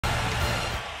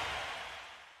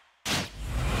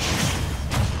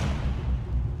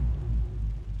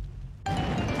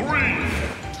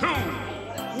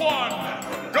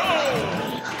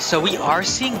So we are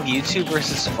seeing Mewtwo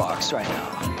versus Fox right now.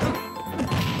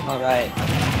 Alright.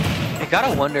 I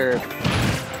gotta wonder...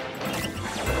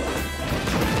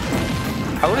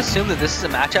 I would assume that this is a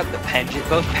matchup that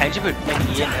both Penjib and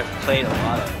Ian have played a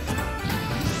lot of.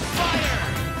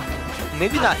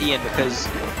 Maybe not Ian, because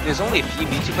there's only a few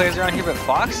Mewtwo players around here, but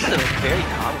Fox is a very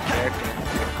common character.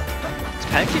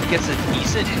 Penjib gets a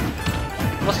decent,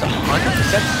 almost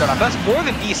 100% to start off. That's more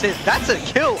than decent. That's a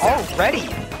kill already.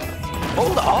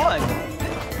 Hold on.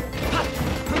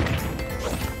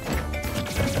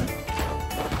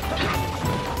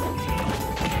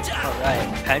 Alright,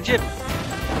 Penjib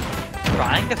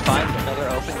trying to find another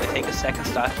opening to take a second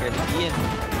stock here. Ian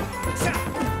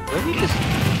really just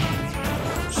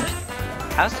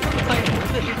has to play a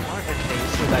little bit more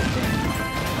evasive, I think.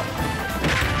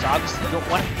 So obviously you don't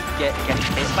want to get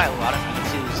chased by a lot of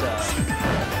Mewtwo's attacks.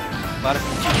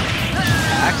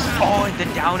 Oh, and the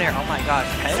down air. Oh my god,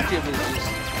 Penjib is just...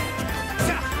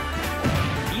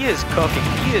 He is cooking.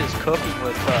 He is cooking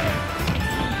with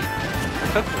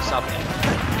something.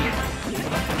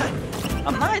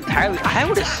 I'm not entirely... I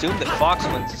would assume that Fox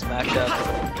wins this matchup.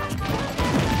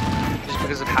 Just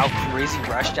because of how crazy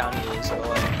rushdown he is.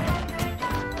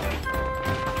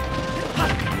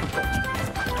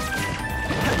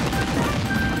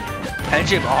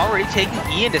 Penjib already taking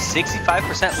Ian to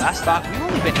 65% last stock. We've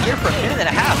only been here for a minute and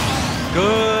a half.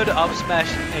 Good up smash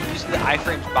and using the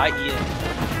iframes by Ian.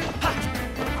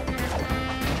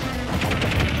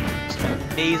 Just an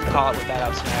amazing call with that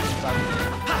up smash.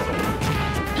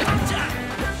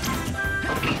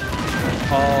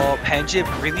 Oh, Penjib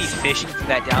really fishing for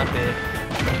that down bit.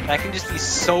 That can just be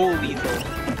so lethal.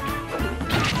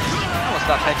 Almost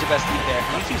thought Penjib has lead there.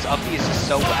 Mewtwo's up B is just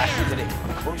so wacky that it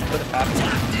could have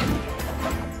happened.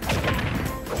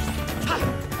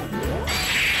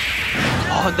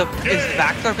 Oh, is the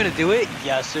back throw gonna do it?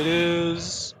 Yes, it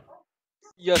is.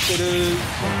 Yes, it is.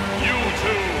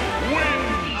 UW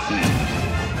wins.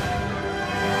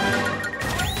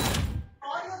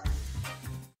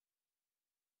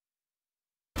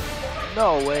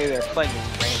 No way they're playing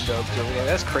randubs over there.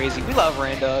 That's crazy. We love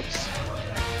randubs.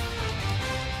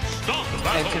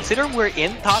 And considering we're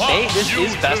in top 8, this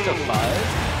is best of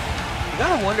 5. You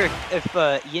gotta wonder if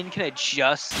Ian can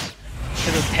adjust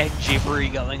to the Penjibbery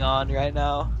going on right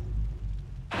now.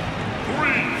 3, 2,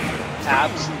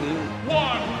 Absolute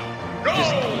 1, go!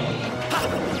 Just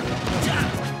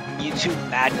Mewtwo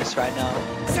madness right now.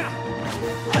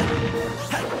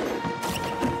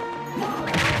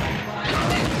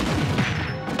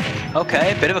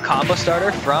 Okay, a bit of a combo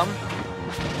starter from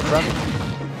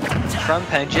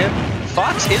Penjib.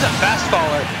 Fox is a fast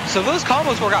faller, so those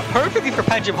combos work out perfectly for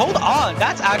Penjib. Hold on,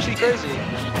 that's actually crazy.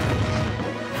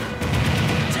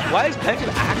 Why is Penjib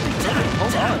actually perfect?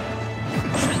 Hold on.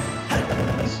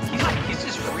 He's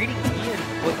just reading Ian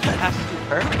what he has to do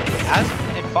perfectly.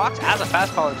 And Fox, as a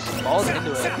fast faller, just falls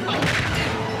into it.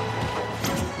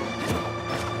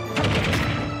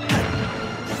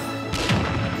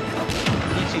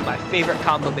 Mewtwo, my favorite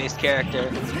combo-based character.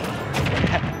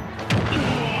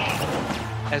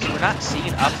 As we're not seeing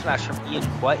an up smash from Ian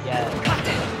quite yet.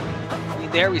 I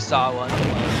mean, there we saw one.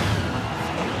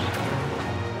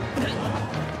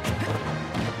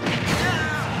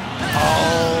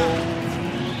 Oh,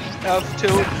 F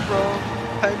tilt from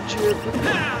Penjib.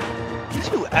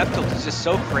 Mewtwo F tilt is just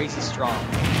so crazy strong.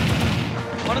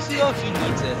 Honestly though, he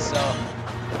needs it, so.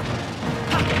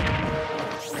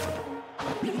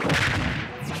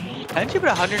 Penjib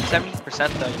at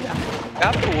 170% though, yeah. I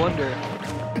have to wonder.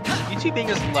 Mewtwo being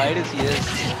as light as he is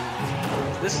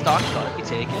this stock gonna be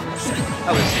taken?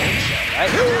 I would assume so,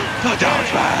 right? The down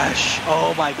smash!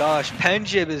 Oh my gosh,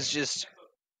 Penjib is just...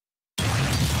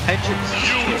 Penjib's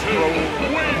just rolling.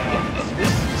 This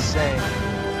is insane.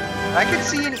 I could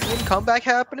see an Ian comeback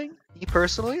happening. Me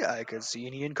personally, I could see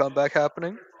an Ian comeback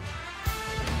happening.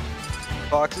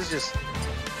 Fox is just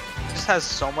has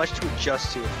so much to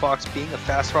adjust to. Fox being a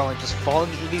fast faller and just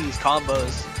falling into these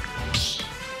combos.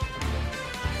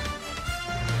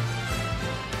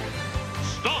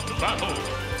 Battle.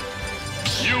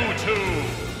 UW.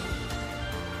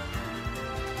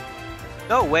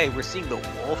 No way, we're seeing the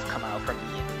wolf come out from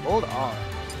Ian. Hold on.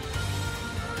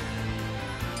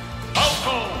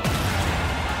 Falco.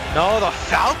 No, the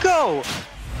Falco!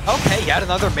 Okay, yet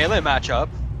another melee matchup.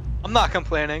 I'm not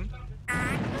complaining. 3,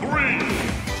 2,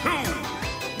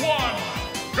 1,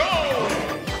 go!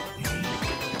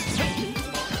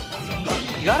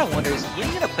 You gotta wonder, is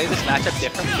Ian gonna play this matchup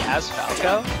differently as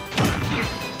Falco?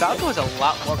 Falco is a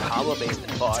lot more combo based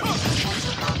than Fox.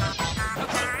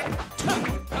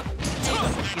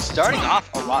 He's starting off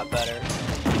a lot better. I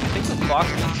think with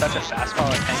Fox being such a fast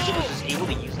follower, Penjib was just able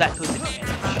to use that to his advantage.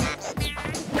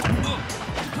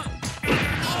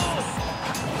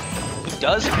 He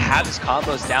does have his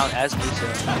combos down as Mewtwo.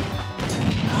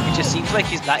 It just seems like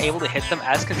he's not able to hit them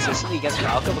as consistently against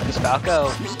Falco because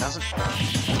Falco doesn't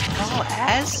go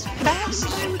as fast,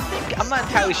 I would think. I'm not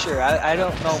entirely sure. I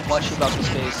don't know much about the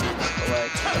spaces, but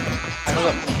like, I know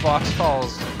that Fox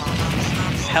falls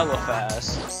hella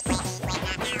fast.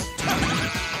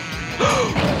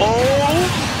 Oh!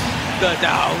 The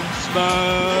down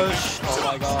smash! Oh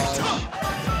my gosh.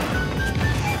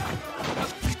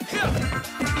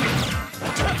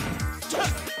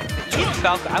 Ian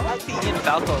Falco, I like the Ian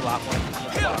Falco a lot more than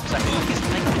Ian Fox. I think he's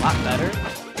playing a lot better.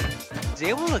 He's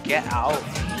able to get out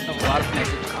of a lot of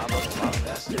Penjib combos a lot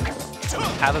faster.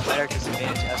 Have a better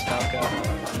disadvantage as Falco.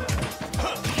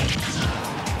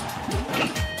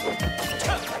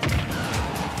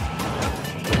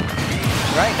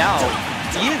 Right now,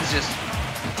 Ian's just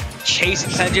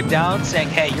chasing Penjib down, saying,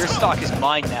 hey, your stock is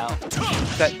mine now.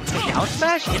 But the down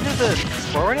smash into the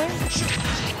forward air?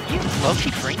 Ian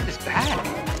low-key bringing this back.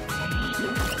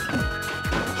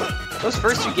 Those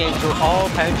first two games were all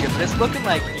Penjib, but it's looking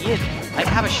like Ian might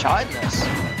have a shot in this.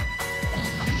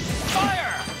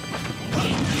 Fire!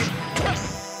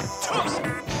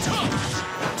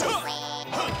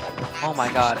 Oh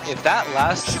my god, if that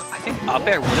last, I think up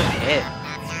air would have hit.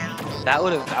 That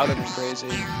would have been crazy.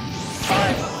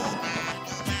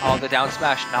 Oh, the down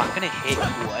smash not gonna hit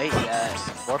quite yet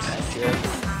for Penjib.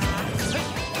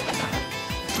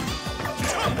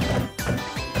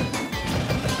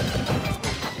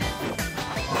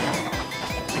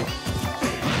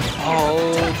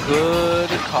 Oh, good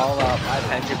call out by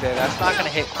Penjib there. That's not gonna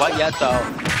hit quite yet though.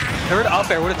 Third up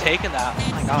air would have taken that.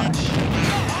 Oh my gosh.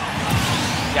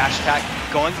 Dash attack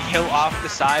going to kill off the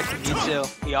side from Mewtwo.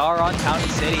 We are on Town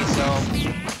and City, so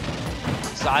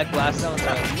side blast zones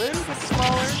are a little bit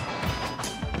smaller.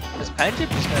 Is Penjib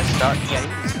just gonna start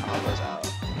getting these combos out?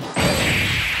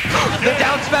 The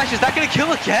down smash, is that gonna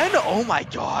kill again? Oh my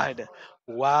god.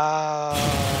 Wow.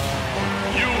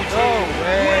 No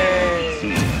way.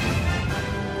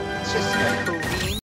 It's just a clean